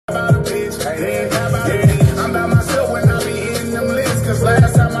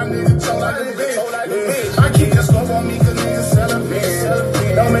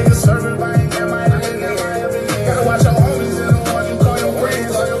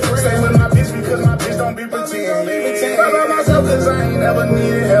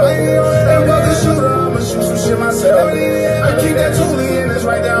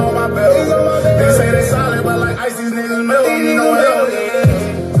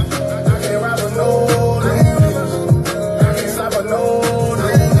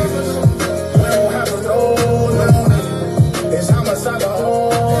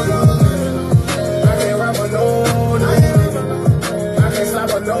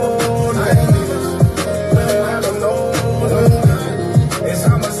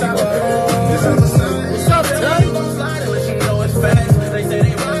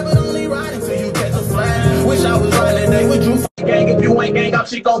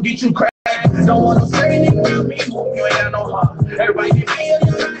I'll get you cracked. Don't want to say anything about me, hope you ain't got no heart. Everybody get me in my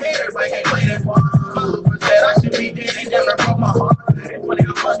head, everybody can't play that part. My little said I should be dead, they never broke my heart. And when they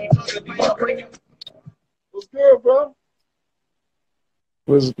money, talking break it. What's good, bro?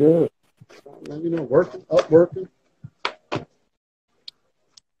 What's good? Man, you know, working, up working.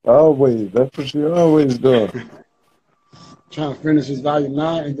 Always. That's what you're always doing. Trying to finish this volume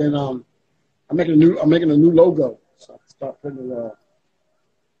 9, and then I'm making a new logo. So I can start putting it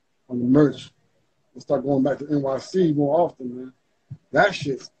on the merch and start going back to NYC more often, man. That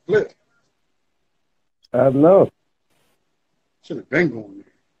shit's flipped. I know. Should have been going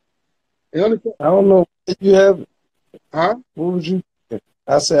there. I don't know why you haven't. Huh? What was you thinking?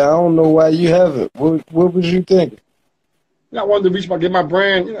 I said, I don't know why you haven't. What was you thinking? You know, I wanted to get my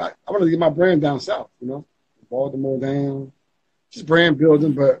brand, you know, I wanted to get my brand down south, you know, Baltimore down, just brand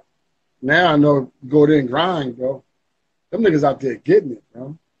building, but now I know go there and grind, bro. Them niggas out there getting it,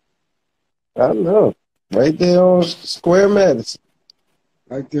 bro. I know. Right there on Square Madison.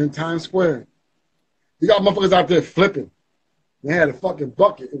 Right there in Times Square. You got motherfuckers out there flipping. They had a fucking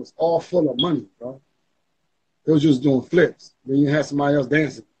bucket. It was all full of money, bro. They was just doing flips. Then you had somebody else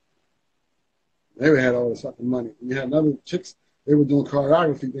dancing. They had all this fucking money. And you had another chicks, they were doing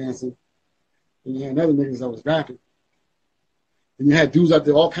choreography dancing. And you had another niggas that was rapping. And you had dudes out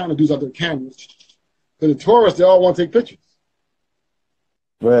there, all kind of dudes out there with cameras. Because the tourists, they all want to take pictures.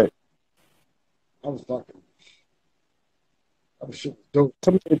 Right. I was fucking. That was shit was dope.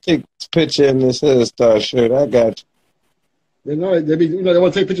 Come here, take this picture in this hairstyle shirt. I got you. They know they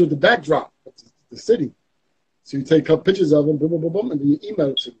want to take pictures with the backdrop of the city. So you take a couple pictures of them, boom, boom, boom, boom, and then you email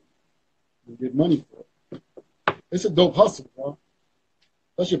it to them. You get money for it. It's a dope hustle, bro.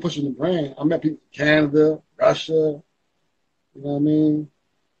 Especially pushing the brand. I met people from Canada, Russia. You know what I mean?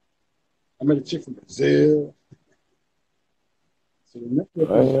 I met a chick from Brazil. So the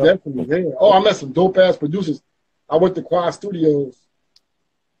network is definitely there. Oh, I met some dope ass producers. I went to Quad Studios.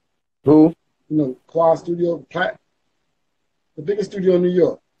 Who? You know, Quad Studio, the biggest studio in New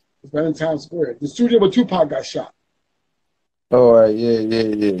York. It's right in Times Square. The studio where Tupac got shot. Oh, right.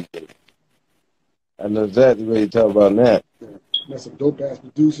 Yeah. I know exactly what you're talking about now. Yeah. Met some dope ass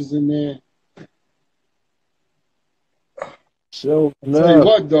producers in there. So, Tell you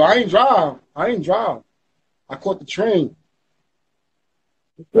what, though, I ain't drive. I caught the train.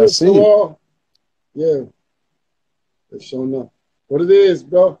 I see. Yeah. It's showing up. What it is,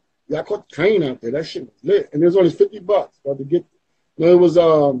 bro? Yeah, I caught the train out there. That shit was lit. And it was only $50, bro, to get. You know, it was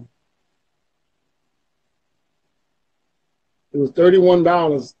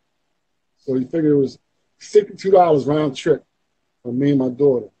 $31. So you figure it was $62 round trip for me and my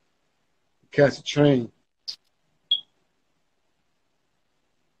daughter to catch a train.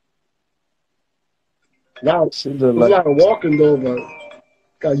 Now, it was a lot of walking though, but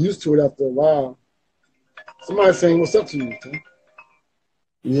got used to it after a while. Somebody saying, "What's up to you, Tim?"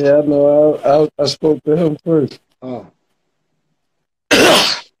 Yeah, I know. I spoke to him first. Oh.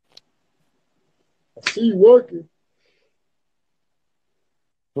 I see you working.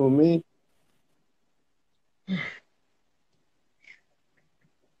 For me?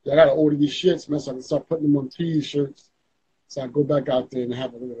 Yeah, I gotta order these shits, man, so I can start putting them on T-shirts. So I go back out there and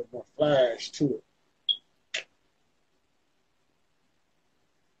have a little bit more flash to it.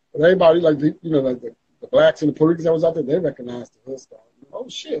 But everybody, like the blacks and the Puerto Ricans that was out there, they recognized the Hood Star. Oh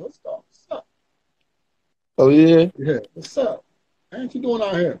shit, Hood Star, what's up? Oh yeah? Yeah, what's up? How ain't you doing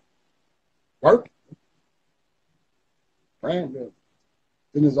out here? Work. Brand good.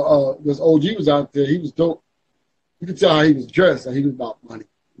 Then this OG was out there. He was dope. You could tell how he was dressed. Like he was about money.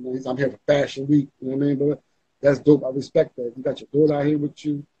 You know, I'm here for Fashion Week. You know what I mean? But that's dope. I respect that. You got your daughter out here with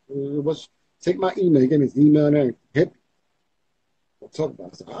you. Take my email. He gave me his email and everything. Hit me. We'll talk about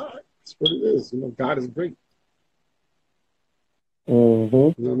it. I said, all right, that's what it is. You know, God is great. Mm-hmm.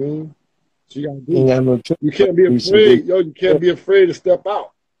 You know what I mean? So you gotta do. You can't be afraid, yo. You can't be afraid to step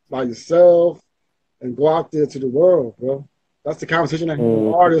out by yourself and go out there to the world, bro. That's the conversation I had with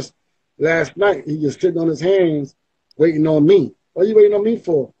an artist last night. He just sitting on his hands, waiting on me. What are you waiting on me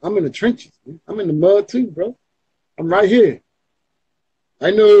for? I'm in the trenches. Man. I'm in the mud too, bro. I'm right here.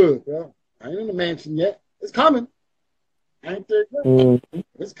 I know, bro. I ain't in the mansion yet. It's coming. I ain't there yet. Mm-hmm.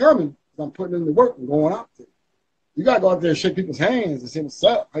 It's coming. I'm putting in the work and going out there. You gotta go out there and shake people's hands and say, "What's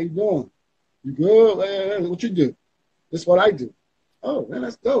up? How you doing? You good? Man, what you do? This is what I do." Oh, man,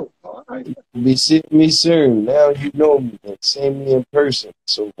 that's dope. All right. Be seeing me soon. Now you know me and see me in person.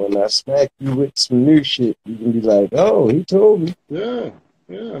 So when I smack you with some new shit, you can be like, "Oh, he told me." Yeah,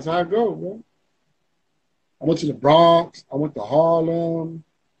 that's how I go, bro. I went to the Bronx. I went to Harlem.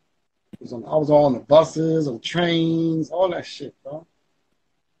 I was all on the buses, on trains, all that shit, bro.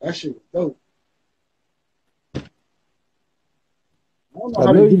 That shit was dope. I don't know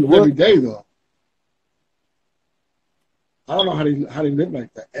how they do it every day though. I don't know how they live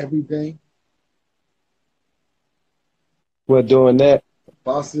like that every day. We're doing that. The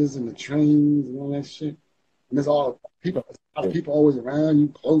buses and the trains and all that shit. And there's all people, a lot of people always around you,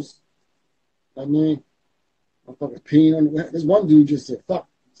 close. I mean, I'm fucking peeing on the. There's one dude just said, "Fuck."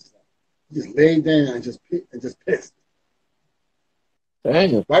 He just laid down and just pissed.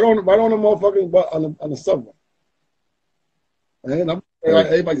 Damn. Right on the motherfucking on the subway. And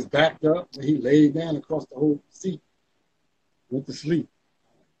everybody's backed up, and he laid down across the whole seat. Went to sleep.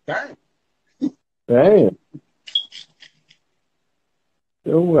 Damn. Damn.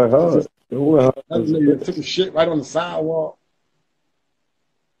 It went hard. That took a shit right on the sidewalk.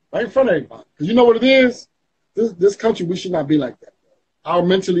 Right in front of everybody. Because you know what it is? This country, we should not be like that. Our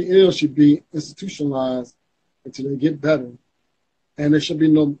mentally ill should be institutionalized until they get better. And there should be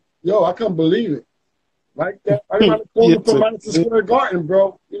no, I can't believe it. Right there, right around the corner from Madison Square Garden,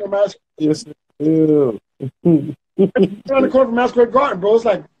 bro. You know, Madison. Yes, yeah. Around the corner from Madison Square Garden, bro. It's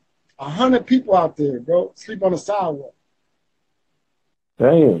like 100 people out there, bro. Sleep on the sidewalk.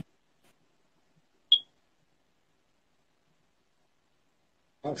 Damn.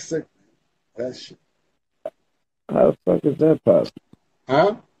 I'm sick, man. That shit. How the fuck is that possible?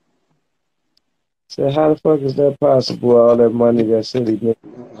 Huh? So how the fuck is that possible? All that money that city made?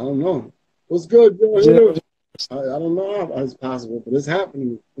 I don't know. What's good, bro? I don't know how it's possible, but it's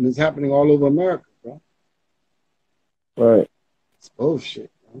happening, and it's happening all over America, bro. Right. It's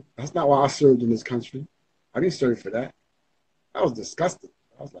bullshit, bro. That's not why I served in this country. I didn't serve for that. I was disgusted.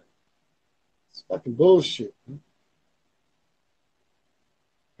 I was like, it's fucking bullshit, man.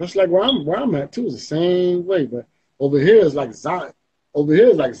 Just like where I'm at too is the same way, but over here is like zombie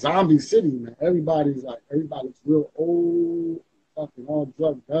city, man. Everybody looks real old, fucking all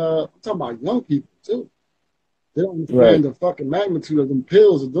drugged up. I'm talking about young people too. They don't understand the fucking magnitude of them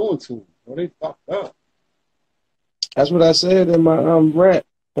pills are doing to them. Bro, they fucked up. That's what I said in my rant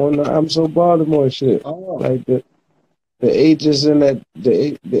on the I'm So Baltimore shit. Oh. Like the ages in that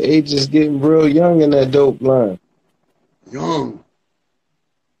the ages getting real young in that dope line. Young.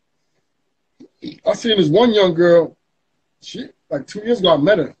 I seen this one young girl. She like 2 years ago I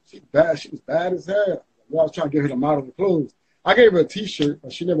met her. She was bad as hell. I was trying to get her to model the clothes. I gave her a T-shirt,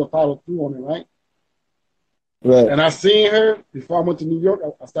 but she never followed through on it, right? Right. And I seen her before I went to New York.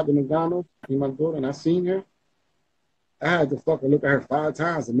 I stopped at McDonald's in my daughter, and I seen her. I had to fucking look at her 5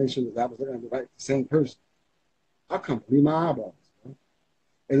 times to make sure that I was looking at the same person. I couldn't believe my eyeballs. Bro.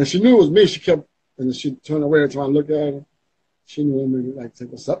 And then she knew it was me. She kept, and then she turned away trying to look at her. She knew me like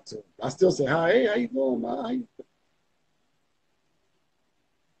take us up to her. I still say hi. Hey, how you doing, man? How you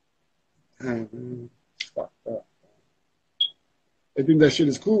doing? Man, fucked up. They think that shit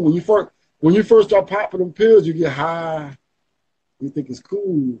is cool. When you first start popping them pills, you get high. You think it's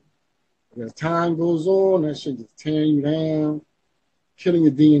cool. But as time goes on, that shit just tearing you down, killing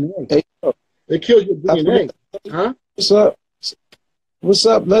your DNA. Hey, it kills your DNA. Huh? What's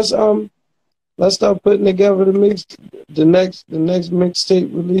up? Let's start putting together the next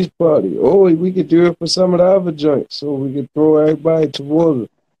mixtape release party. Or we could do it for some of the other joints, so we could throw everybody towards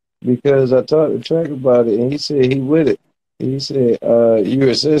it. Because I talked to Track about it, and he said he with it. He said, you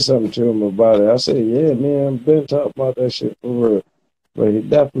had said something to him about it. I said, yeah, man, I've been talking about that shit for real. But he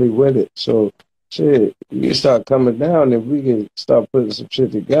definitely with it. So, shit, you can start coming down and we can start putting some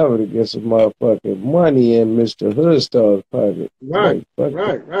shit together to get some motherfucking money in Mr. Hoodstar's pocket. Right.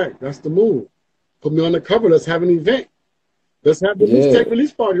 That's the move. Put me on the cover. Let's have an event. Let's have the mixtape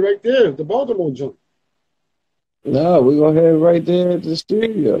release party right there, the Baltimore joint. No, we're going to have it right there at the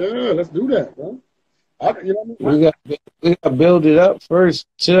studio. Yeah, let's do that, bro. We got to build it up first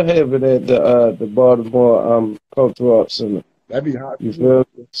to have it at the Baltimore Cultural Arts Center. That'd be hot. You feel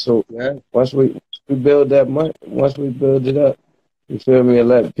me? So once we build that money, once we build it up, you feel me, and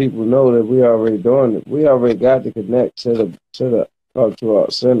let people know that we already doing it. We already got to connect to the Cultural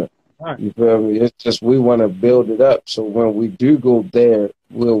Arts Center. Right. You feel me? It's just we want to build it up so when we do go there,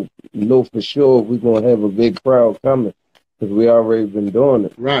 we'll know for sure we're gonna have a big crowd coming because we already been doing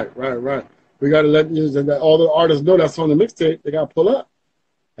it. Right. We got to let all the artists know that's on the mixtape. They got to pull up.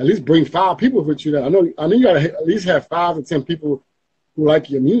 At least bring 5 people with you. I know you got to at least have 5 to 10 people who like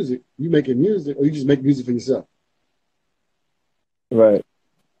your music. You making music, or you just make music for yourself. Right.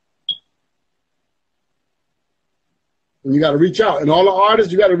 And you got to reach out. And all the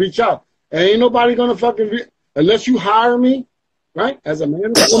artists, you got to reach out. And ain't nobody going to fucking, unless you hire me, right, as a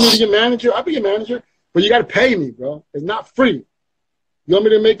manager. You want me to be your manager? I'll be your manager. But you got to pay me, bro. It's not free. You want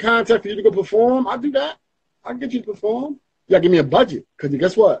me to make contact for you to go perform? I'll do that. I'll get you to perform. gotta give me a budget. Because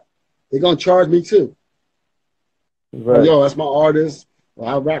guess what? They're gonna charge me too. Right. Yo, that's my artist.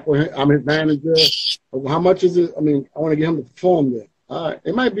 Well, I rap with him. I'm his manager. How much is it? I mean, I want to get him to perform there. All right.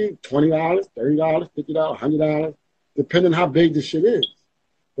 It might be $20, $30, $50, $100, depending how big this shit is.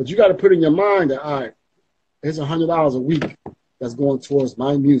 But you got to put in your mind that, all right, it's $100 a week that's going towards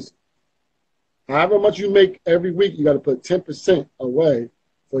my music. However much you make every week, you got to put 10% away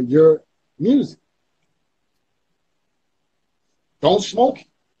for your music. Don't smoke it.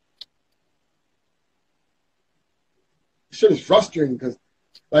 Shit is frustrating because,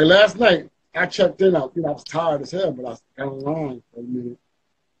 like last night, I checked in. I was tired as hell, but I got online for a minute.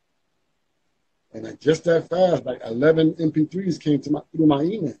 And just that fast, like 11 MP3s came to through my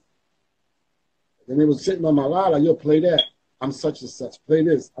email. And they was sitting on my line, like, yo, play that. I'm such and such. Play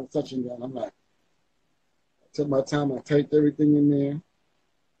this. I'm such and that. I'm like, I took my time. I typed everything in there.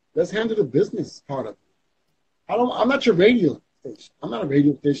 Let's handle the business part of it. I'm not your radio station. I'm not a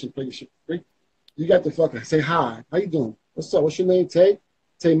radio station. Play your shit free. You got to fucking say hi. How you doing? What's up? What's your name, Tay?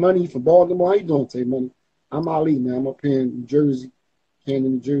 Tay Money from Baltimore. How you doing, Tay Money? I'm Ali, man. I'm up here in New Jersey,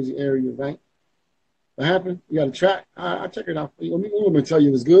 Camden, New Jersey area, right? What happened? You got a track? I'll check it out. You want me to tell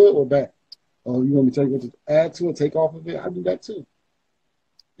you it's good or bad? Or you want me to tell you what to add to it, take off of it? I do that too.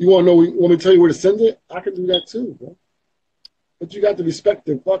 You want me to tell you where to send it? I can do that too, bro. But you got to respect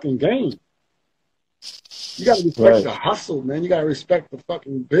the fucking game. You got to respect the hustle, man. You got to respect the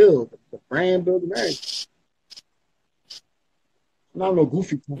fucking build, the brand building, everything. I'm not no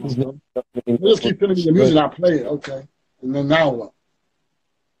goofy people, bro. You just keep sending me the music, I play it, okay. And then now what?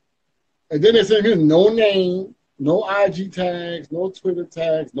 And then they send me no name, no IG tags, no Twitter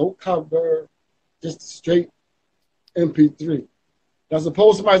tags, no cover, just straight MP3. Now,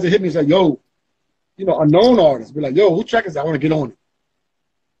 suppose somebody hit me and say, yo, a known artist, be like, yo, who track is that? I want to get on it.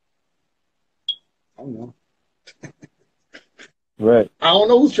 I don't know. Right. I don't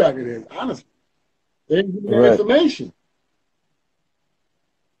know whose track it is, honestly. They didn't give me that information.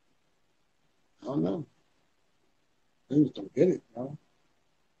 I don't know. They just don't get it, bro.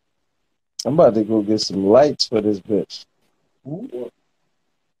 I'm about to go get some lights for this bitch. Huh?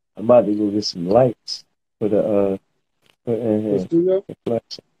 I'm about to go get some lights for the in here. The studio?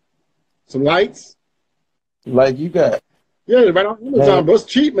 Some lights? Like you got. Yeah, right on Amazon, bro. It's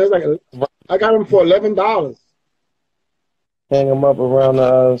cheap, man. It's like I got them for $11. Hang them up around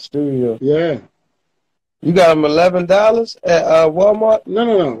the studio. Yeah. You got them $11 at Walmart?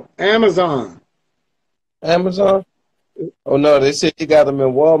 No. Amazon. Amazon? Oh no, they said you got them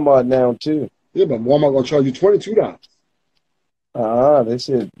in Walmart now too. Yeah, but Walmart gonna charge you $22.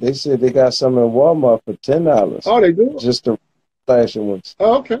 They said they got some in Walmart for $10. Oh, they do? Just the flashing ones.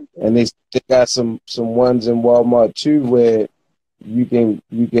 Oh, okay. And they got some ones in Walmart too where you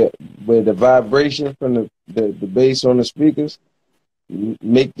get where the vibration from the bass on the speakers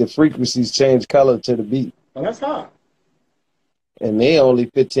make the frequencies change color to the beat. Oh, that's hot. And they only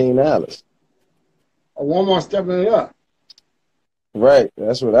 $15. Walmart stepping it up. Right,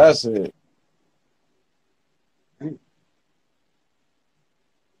 that's what I said.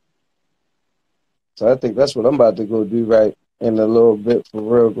 So I think that's what I'm about to go do right in a little bit for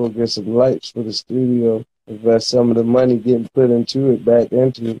real. Go get some lights for the studio. Invest some of the money getting put into it back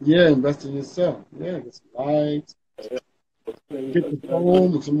into it. Yeah, invest in yourself. Yeah, get some lights. Get the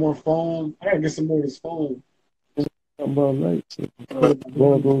phone, some more phone. I gotta get some more of this phone. Talking about lights.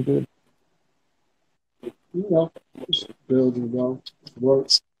 Go get. Just building, bro.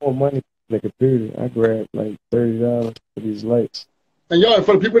 Works. More money for the computer. I grabbed like $30 for these lights. And y'all,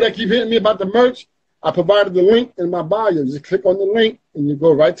 for the people that keep hitting me about the merch, I provided the link in my bio. Just click on the link and you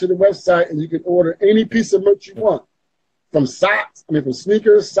go right to the website and you can order any piece of merch you want. From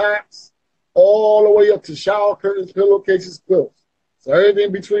sneakers, socks, all the way up to shower curtains, pillowcases, quilts. So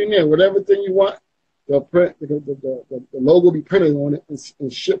everything between there, whatever thing you want, they'll print, the logo will be printed on it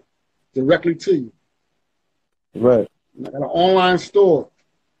and shipped directly to you. Right. I got an online store.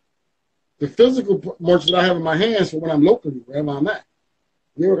 The physical merch that I have in my hands for when I'm locally, wherever I'm at.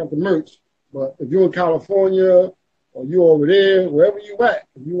 You don't got the merch, but if you're in California or you're over there, wherever you at,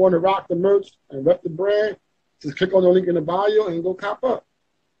 if you want to rock the merch and rep the brand, just click on the link in the bio and go cop up.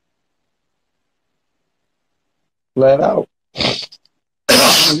 Flat out.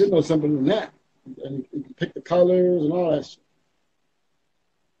 You know something in that. And you can pick the colors and all that shit.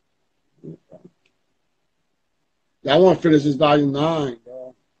 Yeah, I want to finish this volume 9,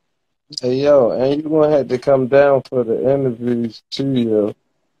 bro. Hey, yo, and you're going to have to come down for the interviews too, yo.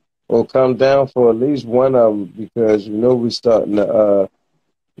 Or come down for at least one of them because, we're starting the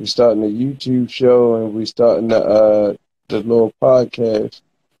YouTube show and we're starting the little podcast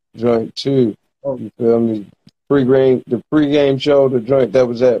joint too. Oh. You feel me? pregame show, the joint that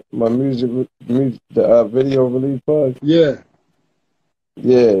was at my video release party. Yeah.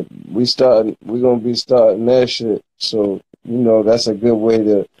 Yeah, we're gonna be starting that shit. So, you know, that's a good way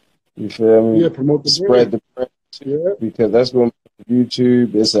to, you feel me? Yeah, promote the spread brand. the brand. Yeah. Because that's gonna be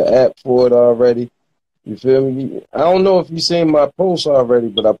YouTube. It's an app for it already. You feel me? I don't know if you seen my post already,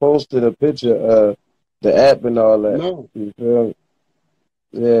 but I posted a picture of the app and all that. No. You feel me?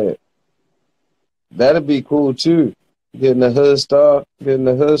 Yeah. That'd be cool too. Getting the Hood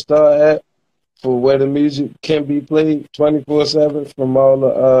Star app for where the music can be played 24/7 from all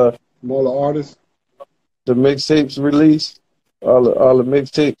the artists. The mixtapes release. All the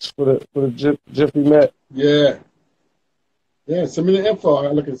mixtapes for the Jiffy Map. Yeah. Yeah, send me the info. I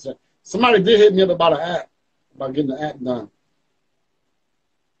gotta look at that. Somebody did hit me up about an app, about getting the app done.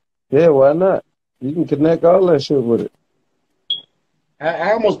 Yeah, why not? You can connect all that shit with it.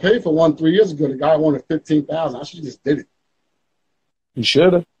 I almost paid for one 3 years ago. The guy wanted $15,000. I should have just did it. You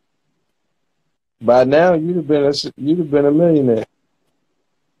should have. By now, you'd have been a millionaire.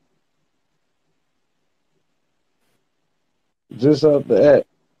 Just off the app.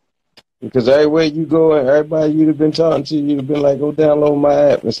 Because everywhere you go and everybody you'd have been talking to, you'd have been like, go download my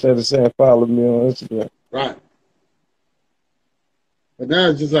app instead of saying follow me on Instagram. Right. But now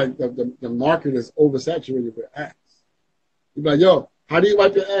it's just like the market is oversaturated with apps. You're like, yo, how do you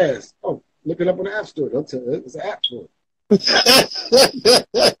wipe your ass? Oh, look it up on the App Store. They'll tell you. It's an app for it.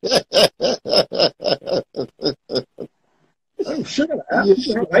 Oh, shit, an app. You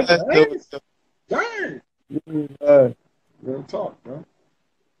can wipe your ass? Dang. Real talk, bro.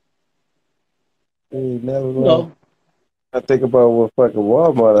 Hey, never know. I think about what fucking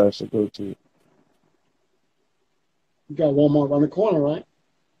Walmart I should go to. You got Walmart around the corner, right?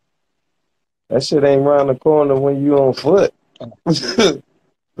 That shit ain't around the corner when you on foot.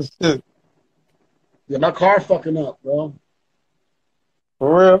 Yeah, my car fucking up, bro.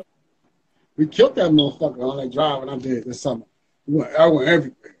 For real? We killed that motherfucker on that drive when I did this summer. I went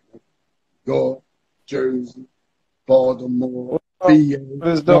everywhere. York, Jersey, Baltimore, PA,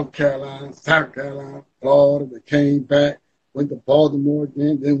 North Carolina, South Carolina, Florida. Then came back, went to Baltimore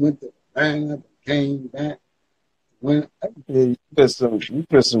again, then went to Atlanta, came back. Yeah, you put some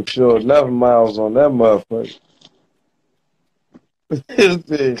sure 11 miles on that motherfucker. That's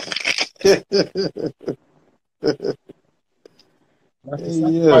the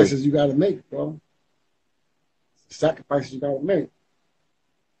sacrifices you gotta make, bro. It's the sacrifices you gotta make.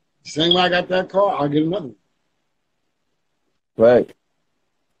 The same way I got that car, I'll get another one. Right.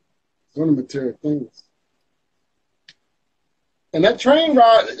 It's one of the material things. And that train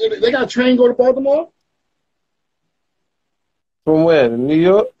ride, they got a train go to Baltimore? From where? To New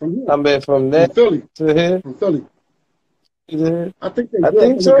York? From here. I mean, from there from Philly. to here? From Philly. Here? I think they I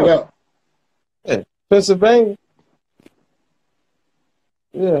think so. Look it up. Yeah. Pennsylvania.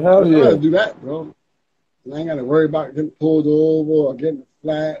 Yeah, hell yeah. I gotta do that, bro. I ain't gotta worry about getting pulled over or getting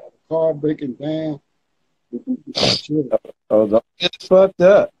flat or the car breaking down. Oh, don't get fucked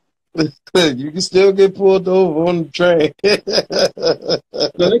up. You can still get pulled over on the train.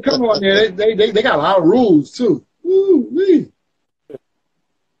 So they come on there. They got a lot of rules too. Woo-wee.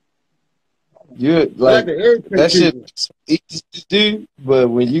 You're like that shit easy to do, but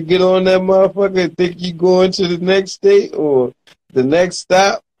when you get on that motherfucker and think you going to the next state or the next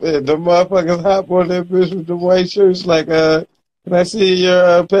stop, and the motherfuckers hop on that bitch with the white shirts like, can I see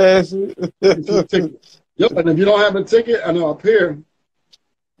your pass? Yep, and if you don't have a ticket, I know up here.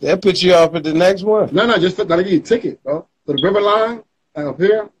 That puts you off at the next one. No, just for gotta get you a ticket, bro. For the river line, up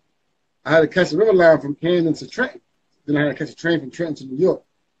here, I had to catch the river line from Camden to Trenton. Then I had to catch a train from Trenton to New York.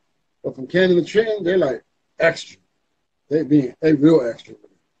 But from Camden to Trenton, they're like extra. They real extra.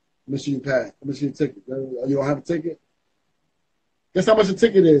 Let me see your pass. Let me see your ticket. You don't have a ticket? Guess how much a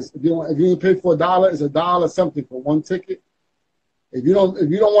ticket is? If you pay for $1, it's $1 something for one ticket. If you don't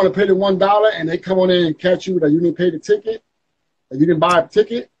want to pay the $1 and they come on in and catch you that you didn't pay the ticket, and you didn't buy a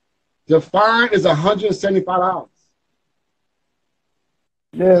ticket, the fine is $175.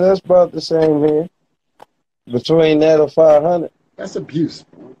 Yeah, that's about the same here. Between that or $500. That's abuse,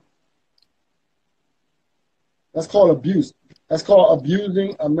 bro. That's called abuse. That's called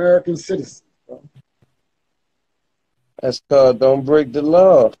abusing American citizens, bro. That's called don't break the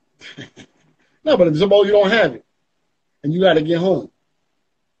law. No, but if suppose you don't have it, and you got to get home.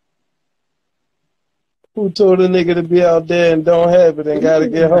 Who told a nigga to be out there and don't have it and got to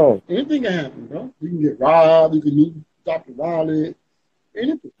get home? Anything can happen, bro. You can get robbed. You can stop the wallet.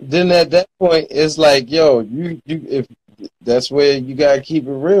 Anything. Then at that point, it's like, yo, you if that's where you gotta keep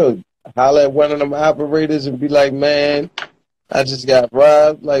it real. Holler at one of them operators and be like, man, I just got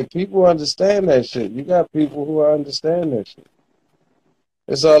robbed. Like, people understand that shit. You got people who understand that shit.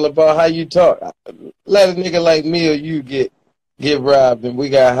 It's all about how you talk. Let a nigga like me or you get robbed and we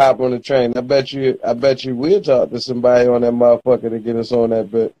got to hop on the train. I bet you we'll talk to somebody on that motherfucker to get us on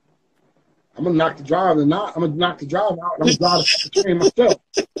that bit. I'm gonna knock the driver out. I'm gonna knock the driver out. I'm gonna drive the train myself.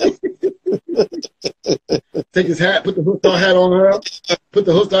 Take his hat, put the hood star hat on her, put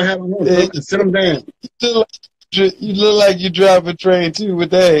the hood star hat on him, and sit him down. You look like you drive a train too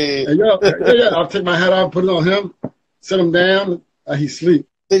with that head. Yeah. I'll take my hat off, put it on him, sit him down, he sleep.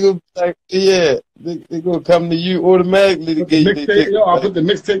 They gonna like, they gonna come to you automatically to get you. I'll put the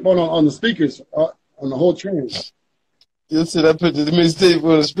mixtape on the speakers on the whole train. You said I put the mixtape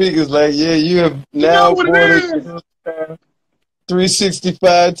on the speakers like, yeah, you have now boarded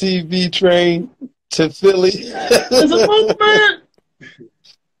 365 TV train to Philly. It's a movement.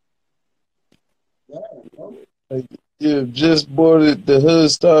 You have just boarded the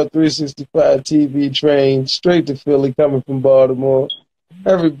Hood Star 365 TV train straight to Philly coming from Baltimore.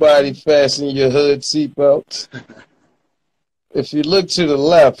 Everybody fasten your hood seatbelts. If you look to the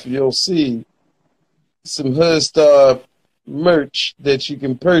left, you'll see some Hood Star merch that you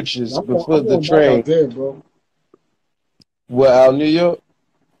can purchase before the train. Out there, bro. What, out New York?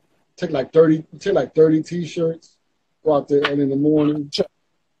 Take like 30 t-shirts, go out there early in the morning.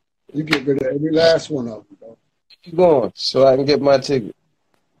 You get rid of every last one of them, bro. You going so I can get my ticket?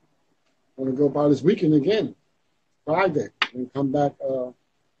 I'm gonna go by this weekend again, Friday, and come back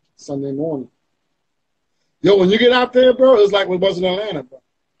Sunday morning. Yo, when you get out there, bro, it's like we was in Atlanta, bro.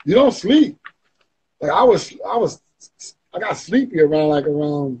 You don't sleep. Like I got sleepy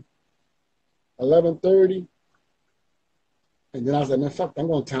around 11:30, and then I was like, man, fuck, I'm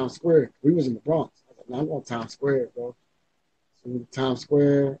going to Times Square. We was in the Bronx. I was like, man, I'm going to Times Square, bro. So we went to Times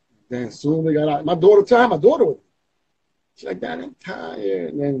Square. Then soon we got out. My daughter with me. She's like, Dad, I'm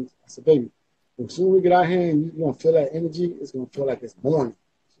tired. And then I said, baby, as soon as we get out here and you're going to feel that energy, it's going to feel like it's morning.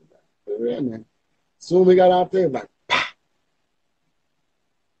 She's like, yeah, man. As soon as we got out there, like, pah.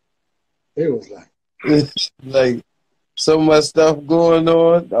 It was like so much stuff going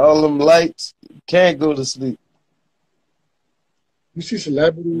on, all them lights, can't go to sleep. You see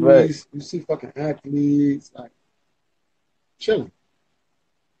celebrities, right. You see fucking athletes, like, chilling.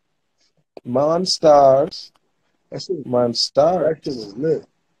 Monstars. That shit was lit.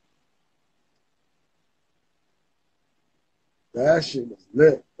 That shit was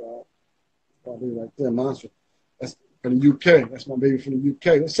lit, bro. Probably right there, Monster. That's from the UK. That's my baby from the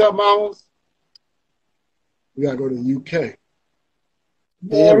UK. What's up, mamas? We gotta go to the UK.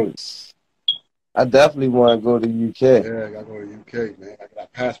 Yes. I definitely want to go to the UK. Yeah, I gotta go to the UK, man. I got a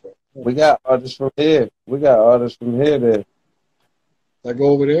passport. We got artists from here. There. I go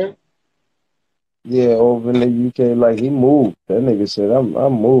over there? Yeah, over in the UK, like he moved. That nigga said,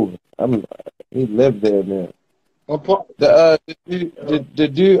 "I'm moving." He lived there now. The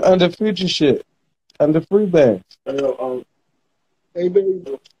dude under Future shit, under Free Band. Hey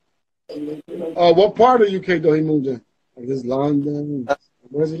baby. What part of the UK though he moved in? Like this London?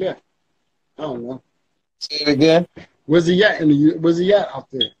 Where's he at? I don't know. Say it again. Where's he at out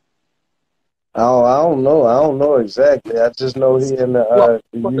there? I don't know. I don't know exactly. I just know he in the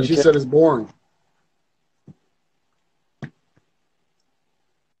UK. She said it's boring.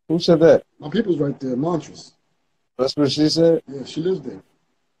 Who said that? My people's right there, Montrose. That's what she said? Yeah, she lives there.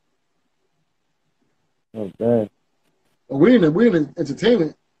 Oh, damn. But we in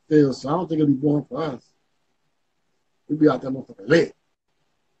entertainment field, so I don't think it'll be boring for us. We'll be out there motherfucking lit.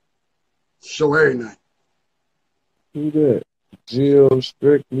 Show every night. Who that? Geo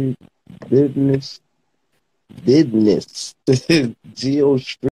Strictly Business. Geo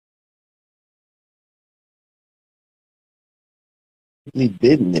Strictly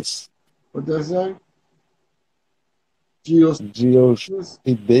Business. What that say? Geo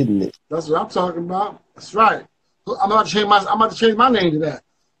Strictly Business. That's what I'm talking about. That's right. I'm about to change my name to that.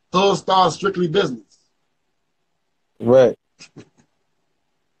 Hood Star Strictly Business. Right.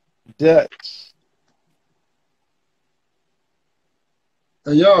 Dutch.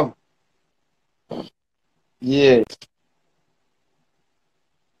 Hey yo. Yeah.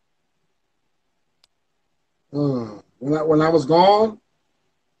 When I was gone,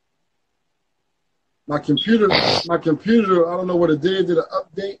 my computer, I don't know what it did an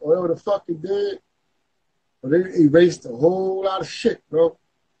update or whatever the fuck it did, but it erased a whole lot of shit, bro.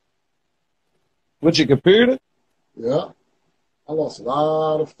 With your computer? Yeah. I lost a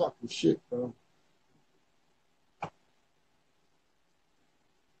lot of fucking shit, bro.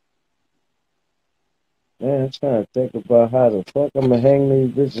 Man, I'm trying to think about how the fuck I'm gonna hang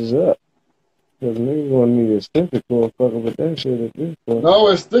these bitches up. Because niggas gonna need a extension cord fucking with that shit at this point. No,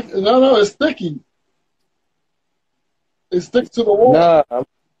 it's sticky. No, it's sticky. It sticks to the wall. Nah,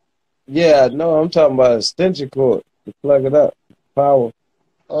 yeah, no, I'm talking about extension cord to plug it up, power.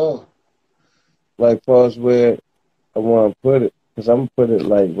 Oh. Like far as where I want to put it, because I'm gonna put it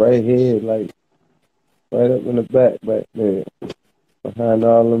like right here, like right up in the back there, behind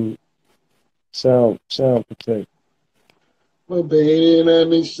all them sound protectors. Well, baby, let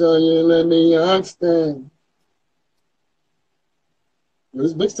me show you, let me understand.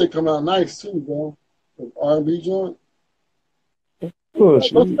 This mixtape come out nice too, bro. The R&B joint.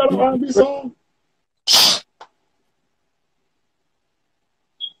 Push. Don't you got an R&B song?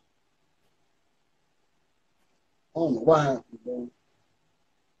 I don't know what happened, bro.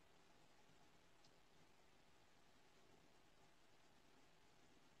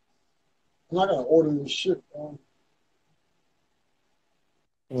 And I gotta order this shit, bro.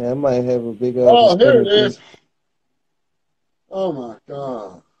 Yeah, I might have a big. Oh, here it is. Oh my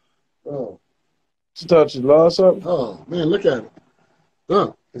god, bro. You thought you lost something? Oh man, look at it.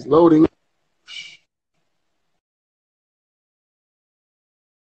 Look, it's loading.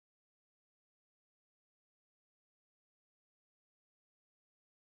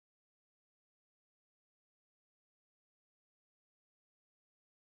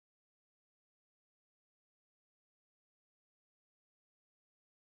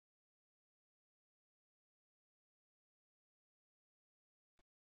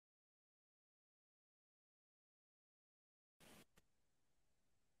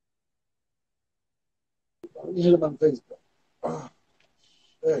 Let me hit him on Facebook. Oh,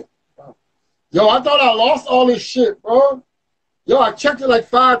 hey. Oh. Yo, I thought I lost all this shit, bro. Yo, I checked it like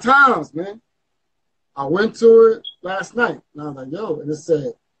 5 times, man. I went to it last night, and I was like, yo, and it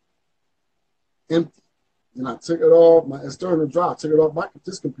said empty. Then I took it off my external drive, took it off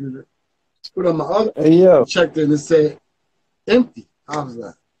this computer, put it on my other, checked it, and it said empty. I was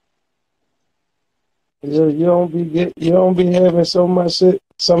like, you don't be having so much shit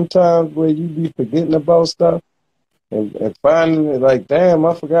sometimes where you be forgetting about stuff and finding it like, damn,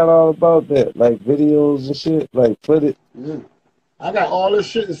 I forgot all about that, like videos and shit, like footage. Yeah. I got all this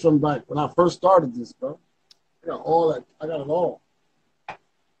shit is from like when I first started this, bro. I got all that. I got it all. I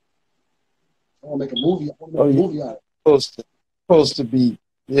want to make a movie. I want to make a movie out of it. Supposed to be,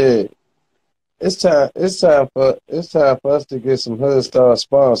 yeah. It's time for us to get some Hood Star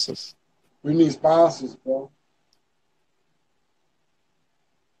sponsors. We need sponsors, bro.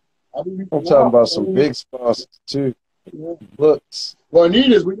 I'm talking about some big sponsors too. Yeah. Books. What I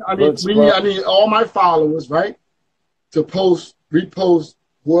need is I need all my followers, right, to repost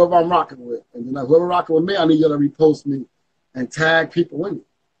whoever I'm rocking with, and then whoever rocking with me, I need you to repost me and tag people in it.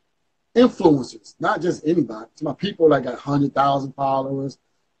 Influencers, not just anybody. It's my people that got 100,000 followers,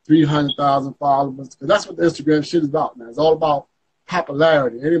 300,000 followers, because that's what the Instagram shit is about, man. It's all about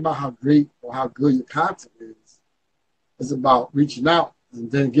popularity. It ain't about how great or how good your content is. It's about reaching out and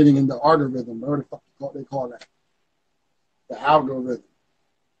then getting in the algorithm, whatever the fuck they call that. The algorithm.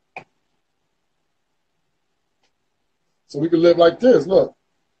 So we can live like this, look.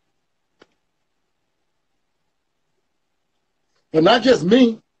 But not just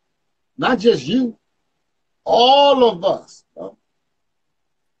me, not just you, all of us. Bro.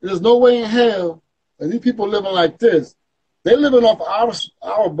 There's no way in hell that these people living like this. They're living off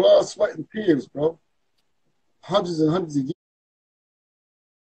our blood, sweat, and tears, bro. Hundreds and hundreds of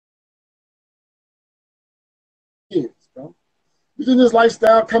years, bro. You think this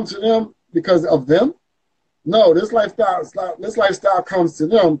lifestyle comes to them because of them? No, this lifestyle comes to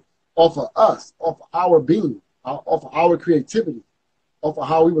them off of us, off of our being, off of our creativity, off of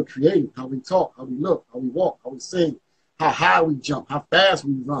how we were created, how we talk, how we look, how we walk, how we sing, how high we jump, how fast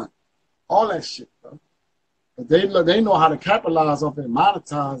we run, all that shit, bro. But they know how to capitalize off it and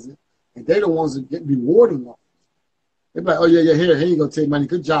monetize it, and they're the ones that get rewarding off it. They're like, oh yeah, here you go, take money,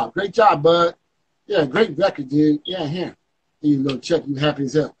 good job, great job, bud. Yeah, great record, dude. Yeah, here you go, check, you happy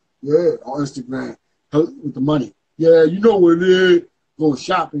as hell. Yeah, on Instagram. With the money. Yeah, you know what it is. Going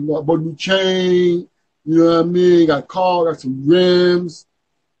shopping, got a new chain, you know what I mean? Got a car, got some rims,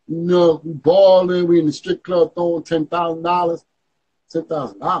 you know, we balling, we in the strip club throwing $10,000.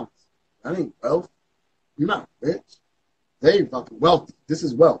 $10,000. That ain't wealth. You're not rich. They fucking wealthy. This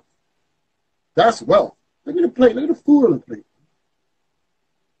is wealth. That's wealth. Look at the plate, look at the food on the plate.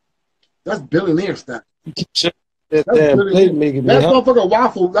 That's billionaire stuff. That motherfucker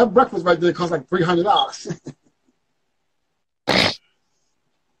waffle, that breakfast right there costs like $300.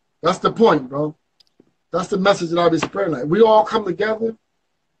 That's the point, bro. That's the message that I'll be spreading. Like, we all come together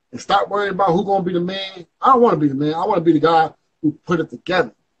and stop worrying about who's gonna be the man. I don't want to be the man. I want to be the guy who put it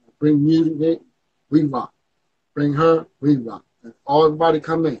together. Bring music, we rock. Bring her, we rock. And everybody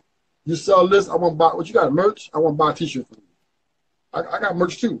come in. You sell this, I want to buy, what you got, merch? I want to buy a t-shirt from you. I got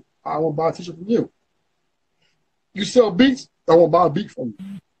merch too. I want to buy a t-shirt from you. You sell beats, I want to buy a beat from you.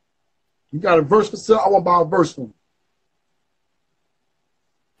 You got a verse for sale, I want to buy a verse from you.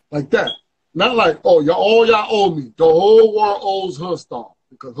 Like that. Not like, oh, all y'all owe me. The whole world owes HoodStar.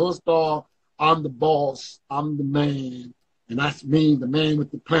 Because HoodStar, I'm the boss, I'm the man, and that's me, the man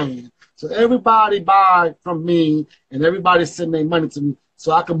with the plan. So everybody buy from me, and everybody send their money to me,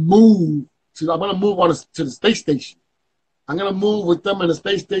 so I can move to. I'm gonna move on to the space station. I'm gonna move with them in the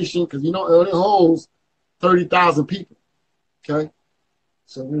space station because you know it only holds 30,000 people. Okay,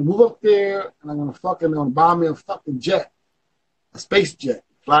 so I'm gonna move up there, and I'm gonna buy me a fucking jet, a space jet,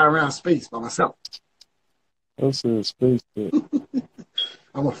 fly around space by myself. What's a space jet?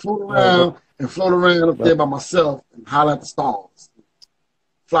 I'm gonna float around up there by myself and holler at the stars.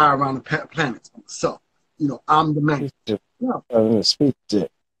 Fly around the planets by myself. You know, I'm the man. No. I'm in a space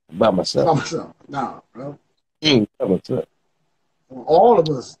jet by myself. By myself. Nah, bro. All of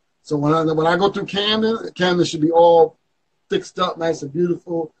us. So when I go through Camden should be all fixed up, nice and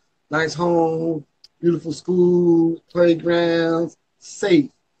beautiful, nice home, beautiful schools, playgrounds, safe.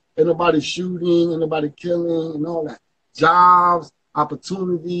 Ain't nobody shooting, ain't nobody killing, and all that. Jobs,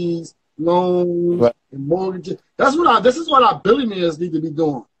 opportunities, loans, and mortgages. This is what our billionaires need to be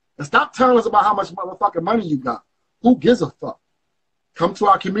doing. And stop telling us about how much motherfucking money you got. Who gives a fuck? Come to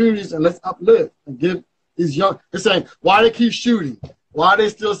our communities and let's uplift and give these young. They're saying, why they keep shooting? Why are they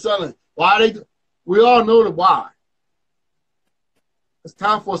still selling? We all know the why. It's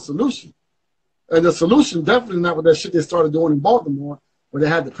time for a solution. And the solution definitely not with that shit they started doing in Baltimore, where they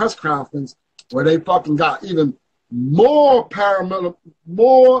had the press conference, where they fucking got even more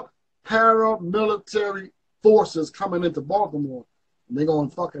paramilitary forces coming into Baltimore. And they're going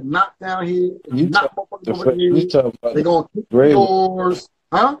to fucking knock down here. Knock over here. They're going to kick the doors.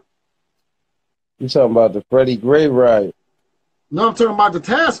 Huh? You talking about the Freddie Gray riot? No, I'm talking about the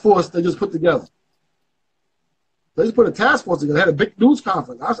task force they just put together. They just put a task force together. They had a big news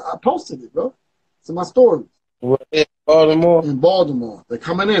conference. I posted it, bro. It's in my stories. What, in Baltimore? In Baltimore. They're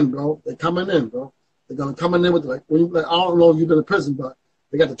coming in, bro. They're coming in, bro. They're going to come in there with, I don't know if you've been in prison, but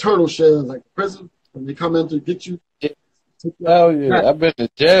they got the turtle shells like the prison. When they come in to get you. Hell yeah. I've been to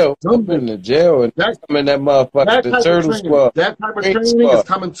jail. I've been to jail and I'm in that motherfucker, the turtle squad. That type of training is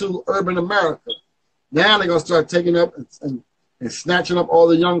coming to urban America. Now they're going to start taking up and snatching up all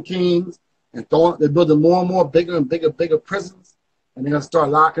the young kings and they're building more and more bigger and bigger prisons. And they're going to start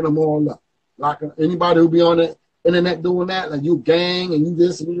locking them all up. Locking anybody who be on the internet doing that, like you gang and you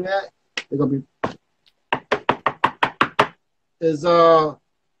this and you that, they're going to be. Is your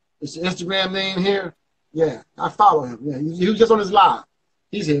Instagram name here? Yeah, I follow him. Yeah, he was just on his live.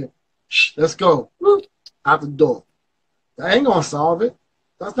 He's here. Shh, let's go. Out the door. That ain't gonna solve it.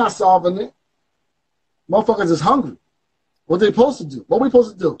 That's not solving it. Motherfuckers is hungry. What they supposed to do? What we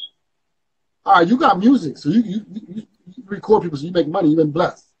supposed to do? All right, you got music, so you record people, so you make money. You've been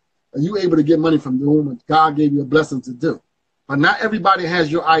blessed, and you able to get money from doing what God gave you a blessing to do. But not everybody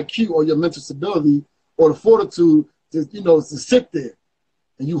has your IQ or your mental stability or the fortitude to sit there,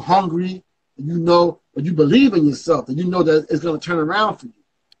 and you hungry, and but you believe in yourself, and you know that it's going to turn around for you.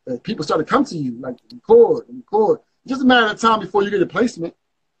 That people start to come to you, like record. It's just a matter of time before you get a placement.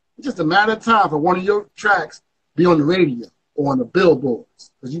 It's just a matter of time for one of your tracks be on the radio or on the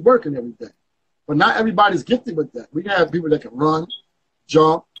billboards, because you're working every day. But not everybody's gifted with that. We have people that can run,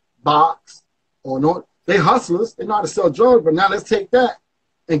 jump, box, or no. They hustlers. They know how to sell drugs, but now let's take that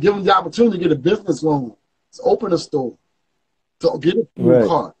and give them the opportunity to get a business loan, to open a store, to get a food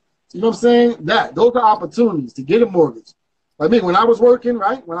card. You know what I'm saying? Those are opportunities to get a mortgage. Like me, when I was working,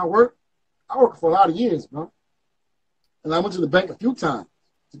 right? When I worked for a lot of years, bro. And I went to the bank a few times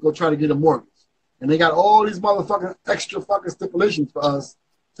to go try to get a mortgage. And they got all these motherfucking extra fucking stipulations for us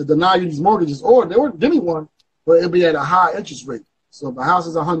to deny you these mortgages. Or they would give me one, but it'll be at a high interest rate. So if a house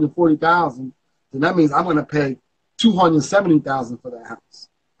is $140,000, then that means I'm going to pay $270,000 for that house.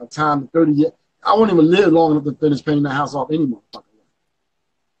 A time 30 years. I won't even live long enough to finish paying that house off anymore.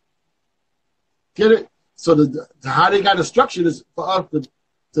 Get it? So how they got it structured is for us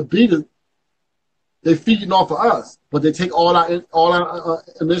to be they're feeding off of us, but they take all our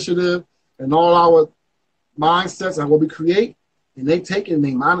initiative and all our mindsets and what we create, and they take it and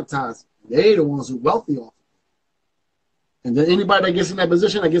they monetize it. They're the ones who are wealthy off of it. And then anybody that gets in that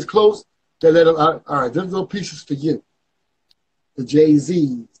position, that gets close, they let them, all right, there's little pieces for you. The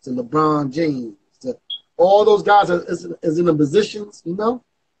Jay-Z's, the LeBron James, all those guys is in the positions,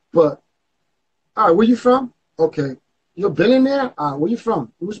 but all right, where you from? Okay. You're a billionaire? Where you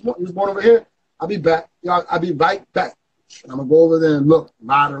from? You was born over here? I'll be back. Y'all, I'll be right back. And I'm going to go over there and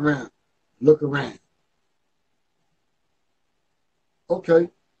ride around, look around. Okay.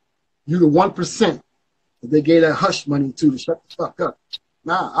 You the 1% that they gave that hush money to shut the fuck up.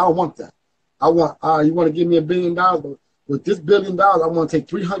 Nah, I don't want that. I want, you want to give me $1 billion, but with this $1 billion, I want to take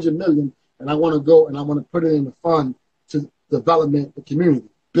 300 million and I want to go and I want to put it in the fund to development the community,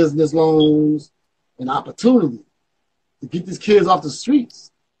 business loans and opportunity to get these kids off the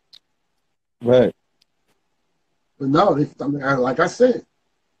streets. Right. But no, like I said,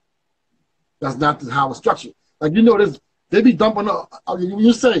 that's not how it's structured. Like, you know, they be dumping up.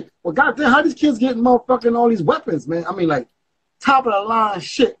 You say, well, goddamn, how these kids getting motherfucking all these weapons, man? I mean, like, top of the line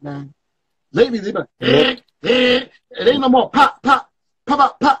shit, man. Lately, they been, it ain't no more pop, pop, pop,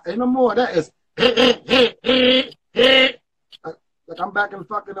 pop, pop. Ain't no more of that. It's, like I'm back in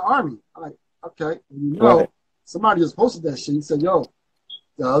fucking the army. I'm like, okay. And you know, somebody just posted that shit. He said, yo,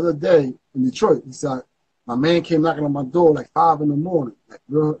 the other day in Detroit, he said, my man came knocking on my door like 5 in the morning, like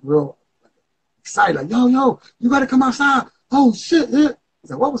real excited, like, yo, you gotta come outside. Oh shit, yeah. He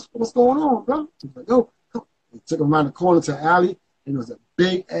said, what's going on, bro? He's like, yo, come. He took him around the corner to the alley, and it was a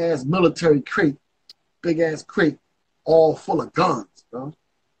big ass military crate, all full of guns, bro.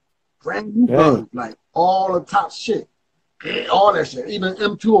 Brand new guns, like all the top shit, all that shit, even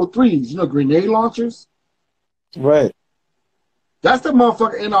M203s, you know, grenade launchers. Right. That's the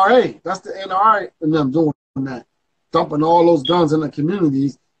motherfucking NRA. That's the NRA and them doing that, dumping all those guns in the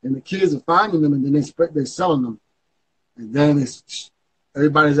communities, and the kids are finding them, and then they're selling them, and then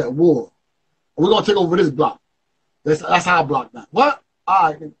everybody's at war. We're gonna take over this block. That's our block now. What?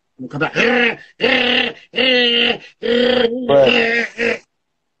 All right, we'll come back. Right. And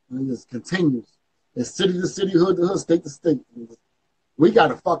it just continues. It's city to city, hood to hood, state to state. We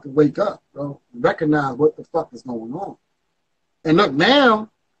gotta fucking wake up, bro. Recognize what the fuck is going on. And look, now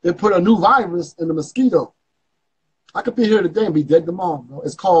they put a new virus in the mosquito. I could be here today and be dead tomorrow, bro.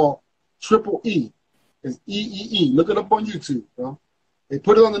 It's called Triple E. It's EEE. Look it up on YouTube, bro. They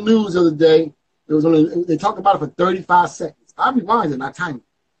put it on the news the other day. They talked about it for 35 seconds. I rewind it, not time.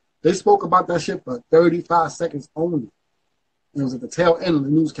 They spoke about that shit for 35 seconds only. It was at the tail end of the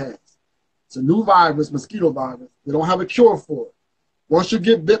newscast. It's a new virus, mosquito virus. They don't have a cure for it. Once you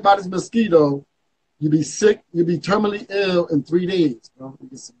get bit by this mosquito, you be sick, you be terminally ill in 3 days, bro. You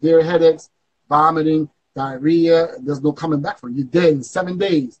get severe headaches, vomiting, diarrhea. There's no coming back from it. You're dead in 7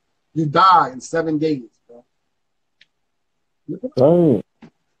 days. You die in 7 days, bro. Oh.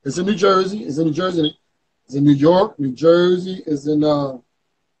 It's in New Jersey. It's in New Jersey. It's in New York. New Jersey. It's in North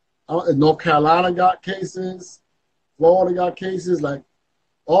Carolina got cases. Florida got cases. Like,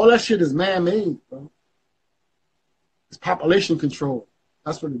 all that shit is man-made, bro. It's population control.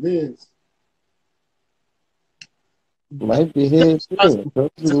 That's what it is. Might be here too.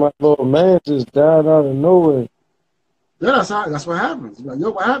 My little man just died out of nowhere. Yeah, that's what happens. Like,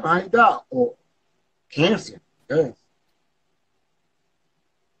 yo, what happened? I ain't died. Or cancer. Yes.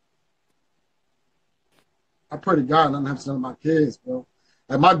 I pray to God nothing happens to none of my kids, bro.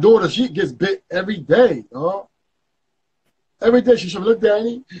 Like my daughter, she gets bit every day, dog. Every day she should look,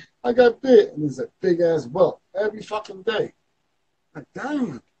 Daddy, I got bit. And it's a big ass bug every fucking day. Like,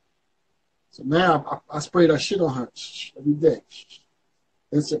 damn. So now I spray that shit on her every day.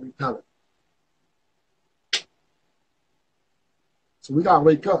 Instant repellent. So we gotta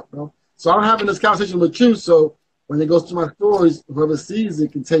wake up, bro. So I'm having this conversation with you, so when it goes to my stories, whoever sees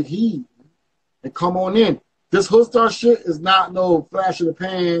it can take heed and come on in. This hood star shit is not no flash in the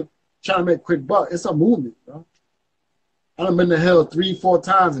pan trying to make a quick buck. It's a movement, bro. I done been to hell 3-4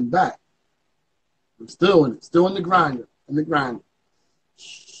 times and back. I'm still in it, still in the grinder,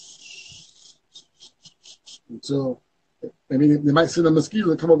 Until maybe they might send a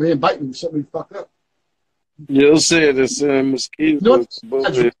mosquito and come over here and bite me and shut me the fuck up. You'll say this mosquito.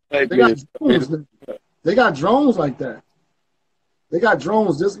 They got drones like that. They got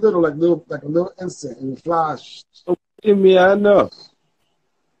drones this little, like a little insect, and it flies. Give me, I know.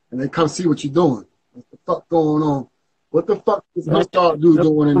 And they come see what you're doing. What the fuck going on? What the fuck is this dog dude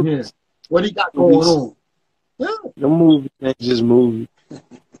doing in here? What he got going on? Yeah. The movies ain't just movies.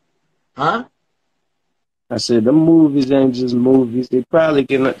 Huh? I said the movies ain't just movies. They probably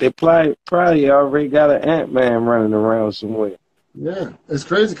already got an Ant-Man running around somewhere. Yeah, it's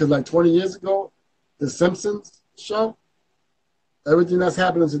crazy because like 20 years ago, the Simpsons show, everything that's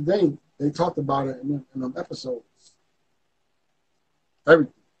happening today, they talked about it in them episodes.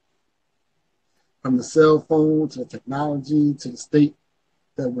 Everything. From the cell phone to the technology to the state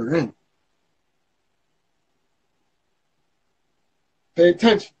that we're in. Pay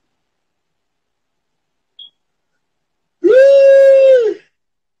attention.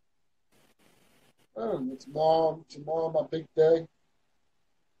 tomorrow my big day.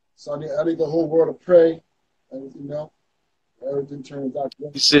 So I need the whole world to pray. And, you know, everything turns out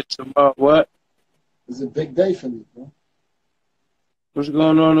good. You said tomorrow what? It's a big day for me, bro. What's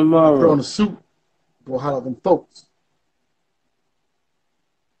going on tomorrow? Put on a suit. Go holler them folks.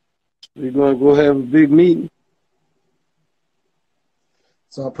 You're going to go have a big meeting?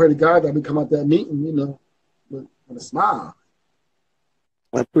 So I pray to God that we come out that meeting, you know, with a smile.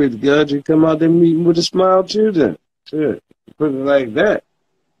 I pray to God you come out there meeting with a smile too then. Shit. Put it like that.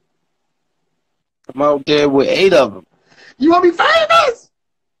 Come out there with 8 of them. You want to be famous?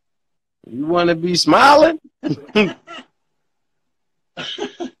 You want to be smiling?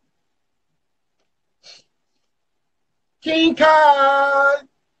 King Kai.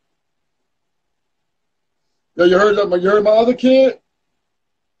 Yo, you heard my other kid?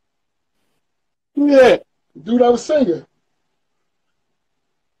 Yeah. The dude I was singing.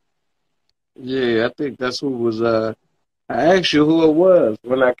 Yeah, I think that's who was, I asked you who it was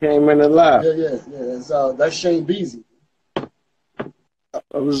when I came in the live. Yeah. It's, that's Shane Beasley.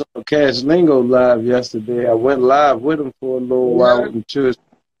 I was on Cash Lingo live yesterday. I went live with him for a little while until it's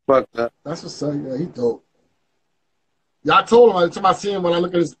fucked up. That's what's up. Yeah, he dope. Yeah, I told him, every time I see him, when I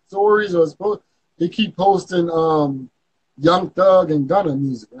look at his stories or his post, he keep posting Young Thug and Gunna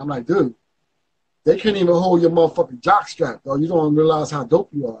music. And I'm like, dude, they can't even hold your motherfucking jock strap, though. You don't realize how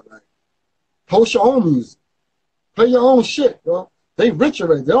dope you are. Like, post your own music. Play your own shit, bro. They rich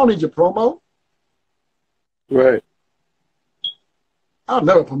already. They don't need your promo. Right. I'll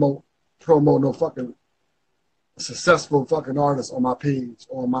never promote no fucking successful fucking artist on my page,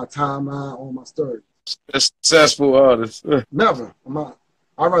 or on my timeline, or on my story. A successful artist. Never.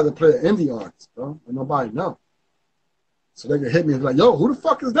 I'd rather play an indie artist, bro, and nobody know. So they can hit me and be like, yo, who the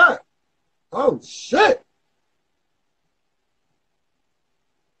fuck is that? Oh, shit.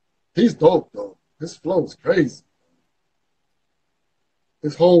 He's dope, though. His flow is crazy.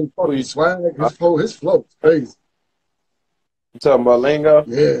 His whole fucking swag, his flow is crazy. You talking about Lingo?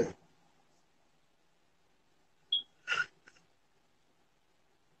 Yeah.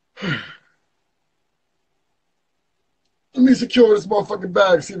 Let me secure this motherfucking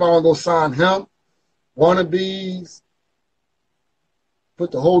bag, see if I want to go sign him, Wannabes,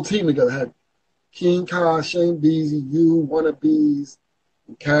 put the whole team together. Had King Kai, Shane Beasley, you, Wannabes,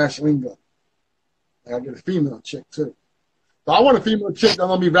 and Cash Lingo. I gotta get a female chick too. But I want a female chick that's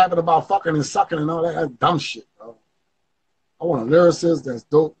gonna be rapping about fucking and sucking and all that. That's dumb shit, bro. I want a lyricist that's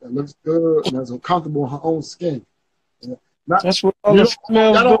dope, that looks good, and that's comfortable in her own skin. That's what all the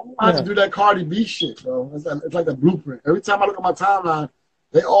females I don't want to do that Cardi B shit, bro. It's like a blueprint. Every time I look at my timeline,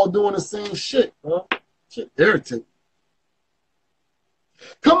 they all doing the same shit, bro. Shit irritating.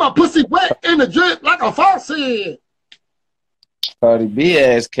 Come my pussy wet in the drip like a faucet. Cardi B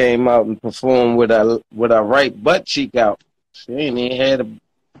ass came out and performed with her right butt cheek out. She ain't even had a.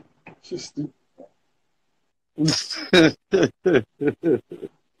 She's stupid.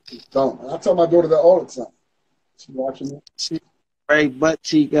 Dumb. I tell my daughter that all the time. She watching it. She right butt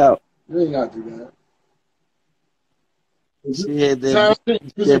cheek out. You ain't gotta do that. She had that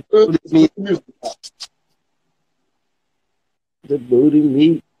booty meat. The booty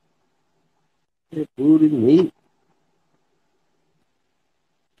meat. The booty meat.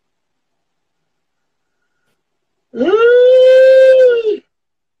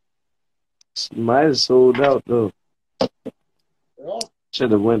 She might have sold out though. Yeah.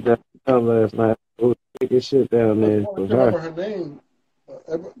 Should have went down last night. Taking shit down there for her. Her name.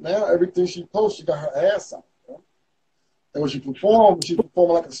 Now everything she posts, she got her ass out. Bro. And when she performed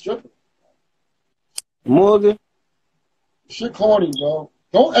like a stripper. Morgan. Shit corny, bro.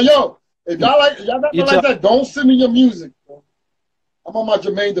 Don't, hey, yo, if y'all like that, don't send me your music, bro. I'm on my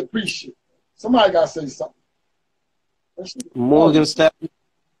Jermaine Dupri shit. Somebody gotta say something. Morgan Stallion.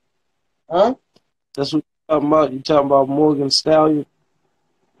 Huh? That's what you're talking about. You talking about Morgan Stallion?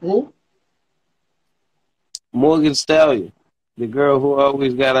 Who? Morgan Stallion. The girl who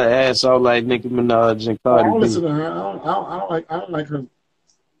always got her ass all like Nicki Minaj and Cardi B. I don't listen to her. I don't like her.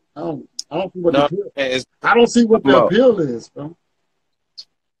 I don't see what the appeal. I don't see what the appeal is, bro.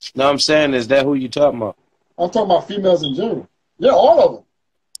 No, I'm saying, is that who you talking about? I'm talking about females in general. Yeah, all of them.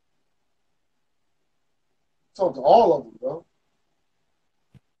 Talk to all of them, bro.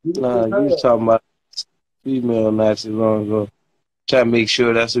 Nah, you was talking about female not too long ago. Try to make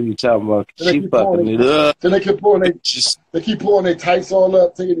sure that's who you talking about. She fucking it up. Then they keep pulling their tights all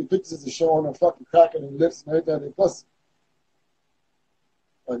up, taking their pictures and showing them fucking cracking their lips and everything. They pussy.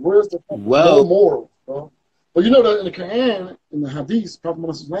 Like, where's the no morals, bro? But you know that in the Quran, in the Hadith, Prophet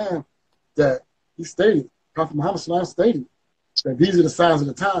Muhammad that he stated, Prophet Muhammad stated that these are the signs of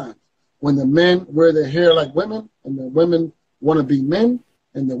the times. when the men wear their hair like women and the women want to be men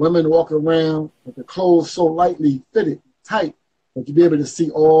and the women walk around with the clothes so lightly fitted, tight, that you be able to see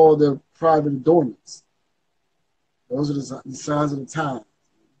all their private adornments. Those are the signs of the time.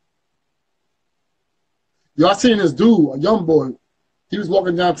 Yo, I seen this dude, a young boy, he was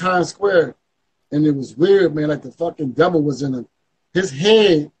walking down Times Square and it was weird, man, like the fucking devil was in him. His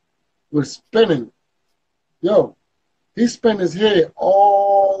head was spinning. Yo, he spun his head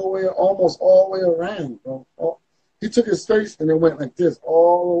all the way, almost all the way around, bro. He took his face and it went like this,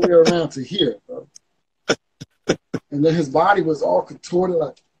 all the way around to here, bro. And then his body was all contorted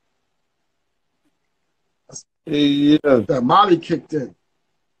like. Yeah. That Molly kicked in.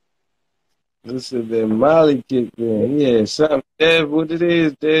 Listen, that Molly kicked in. Yeah, something. That's what it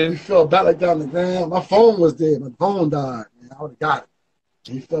is, Dad. He fell back like down the ground. My phone was dead. My phone died. Man, I would have got it.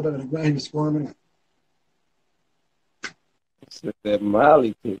 And he fell back on the ground. He was squirming. That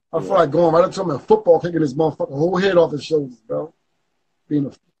Molly kick. I feel like going right up to him, a football kicking his motherfucking whole head off his shoulders, bro. Being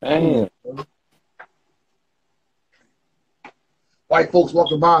a damn. Bro. White folks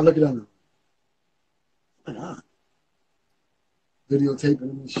walking by and looking at him. Oh my God. Videotaping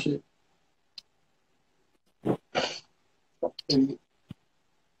him and shit.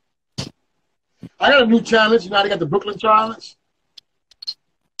 I got a new challenge. You know how they got the Brooklyn Challenge?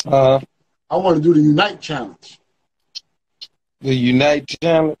 I want to do the Unite Challenge. The Unite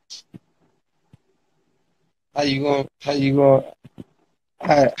Challenge? How you going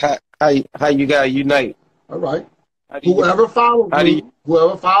how you gotta unite? All right. Whoever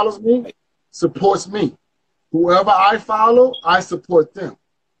follows me supports me. Whoever I follow, I support them.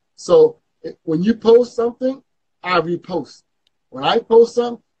 So when you post something, I repost. When I post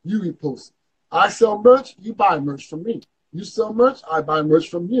something, you repost. I sell merch, you buy merch from me. You sell merch, I buy merch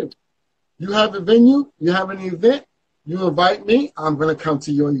from you. You have a venue, you have an event, you invite me, I'm going to come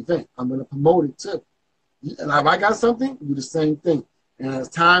to your event. I'm going to promote it too. And if I got something, you do the same thing. And as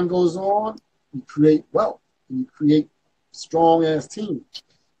time goes on, you create wealth. And you create strong-ass teams.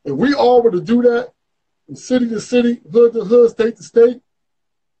 If we all were to do that, from city to city, hood to hood, state to state,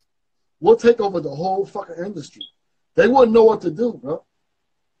 we'll take over the whole fucking industry. They wouldn't know what to do, bro.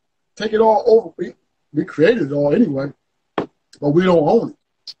 Take it all over. We created it all anyway, but we don't own it.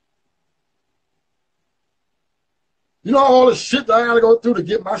 You know all the shit that I gotta go through to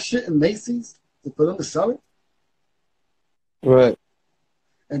get my shit in Macy's for them to sell it? Right.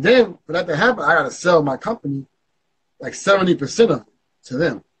 And then for that to happen, I gotta sell my company like 70% of it to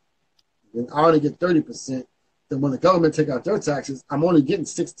them. And I only get 30%. Then when the government take out their taxes, I'm only getting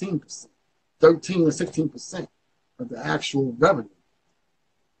 16%, 13 or 16% of the actual revenue.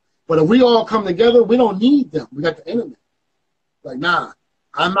 But if we all come together, we don't need them. We got the internet. Like, nah,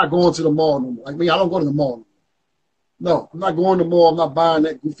 I'm not going to the mall no more. Like me, I don't go to the mall no more. No, I'm not going to the mall. I'm not buying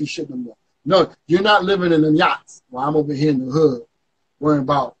that goofy shit no more. No, you're not living in the yachts while I'm over here in the hood worrying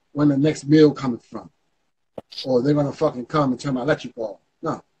about when the next meal coming from. Or they're going to fucking come and turn my electric off.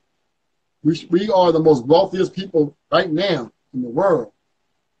 No. We are the most wealthiest people right now in the world,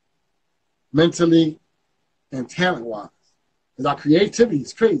 mentally and talent-wise. Because our creativity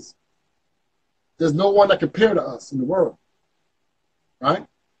is crazy. There's no one that compare to us in the world. Right?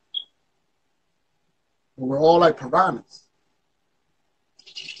 But we're all like piranhas.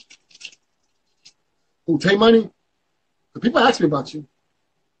 Who take money? Because people ask me about you.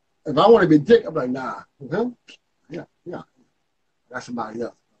 If I want to be a dick, I'm like, nah. With him? Yeah. That's somebody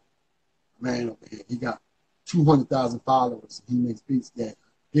else. Man over here, he got 200,000 followers. He makes beats. Yeah,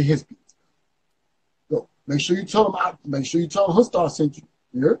 get his beats. Go. Make sure you tell him. Make sure you tell him Hoodstar sent you.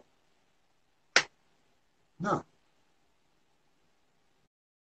 You heard? No.